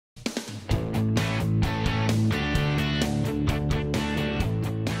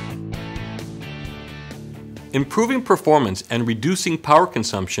Improving performance and reducing power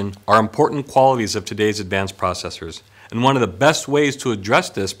consumption are important qualities of today's advanced processors, and one of the best ways to address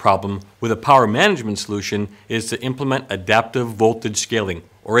this problem with a power management solution is to implement adaptive voltage scaling,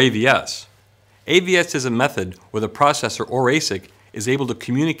 or AVS. AVS is a method where the processor or ASIC is able to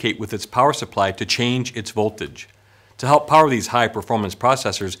communicate with its power supply to change its voltage. To help power these high-performance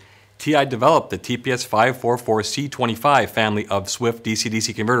processors, TI developed the TPS544C25 family of Swift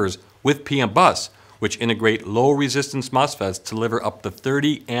DC-DC converters with PMBus, which integrate low-resistance MOSFETs to deliver up to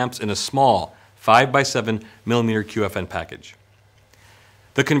 30 amps in a small 5x7 mm QFN package.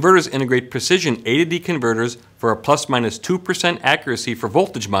 The converters integrate precision A to D converters for a ±2% accuracy for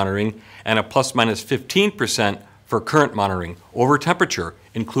voltage monitoring and a ±15% for current monitoring over temperature,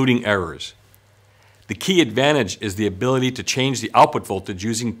 including errors. The key advantage is the ability to change the output voltage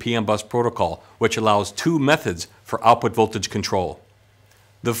using PMBus protocol, which allows two methods for output voltage control.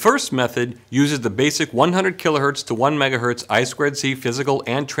 The first method uses the basic 100 kHz to 1 MHz I2C physical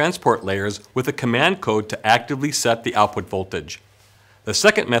and transport layers with a command code to actively set the output voltage. The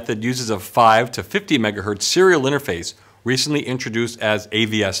second method uses a 5 to 50 MHz serial interface, recently introduced as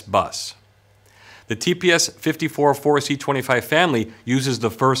AVS bus. The TPS544C25 family uses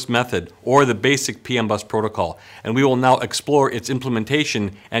the first method, or the basic PMBus protocol, and we will now explore its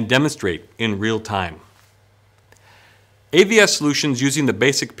implementation and demonstrate in real time. AVS solutions using the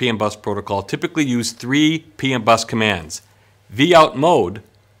basic PMBus protocol typically use three PMBus commands: vout mode,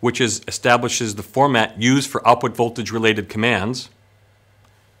 which establishes the format used for output voltage related commands;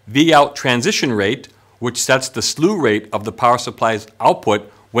 vout transition rate, which sets the slew rate of the power supply's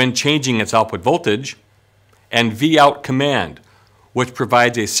output when changing its output voltage; and vout command, which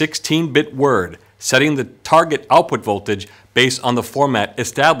provides a 16-bit word setting the target output voltage based on the format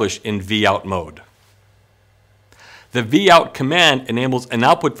established in vout mode. The vout command enables an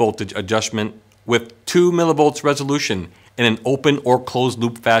output voltage adjustment with 2 mV resolution in an open or closed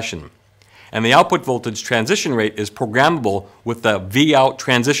loop fashion. And the output voltage transition rate is programmable with the vout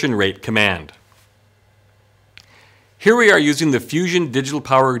transition rate command. Here we are using the Fusion Digital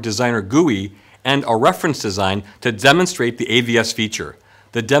Power Designer GUI and a reference design to demonstrate the AVS feature.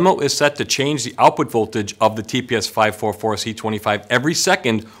 The demo is set to change the output voltage of the TPS544C25 every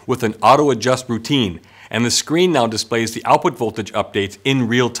second with an auto-adjust routine, and the screen now displays the output voltage updates in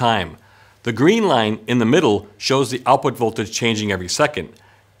real time. The green line in the middle shows the output voltage changing every second.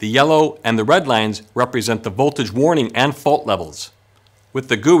 The yellow and the red lines represent the voltage warning and fault levels. With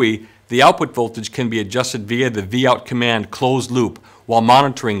the GUI, the output voltage can be adjusted via the vout command closed loop while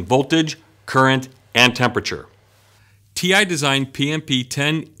monitoring voltage, current, and temperature. TI designed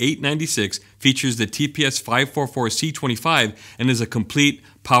PMP10896 features the TPS544C25 and is a complete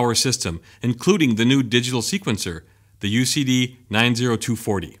power system, including the new digital sequencer, the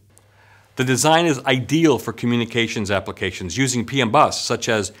UCD90240. The design is ideal for communications applications using PMBus, such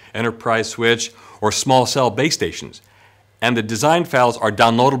as enterprise switch or small cell base stations, and the design files are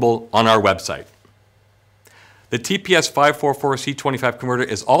downloadable on our website. The TPS544C25 converter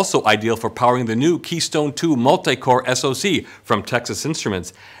is also ideal for powering the new Keystone 2 multi-core SoC from Texas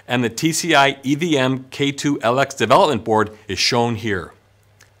Instruments, and the TCI EVM K2LX development board is shown here.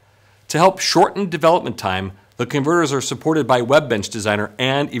 To help shorten development time, the converters are supported by WebBench Designer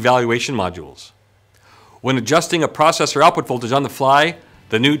and evaluation modules. When adjusting a processor output voltage on the fly,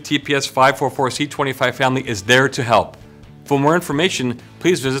 the new TPS544C25 family is there to help. For more information,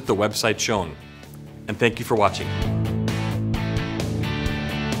 please visit the website shown. And thank you for watching.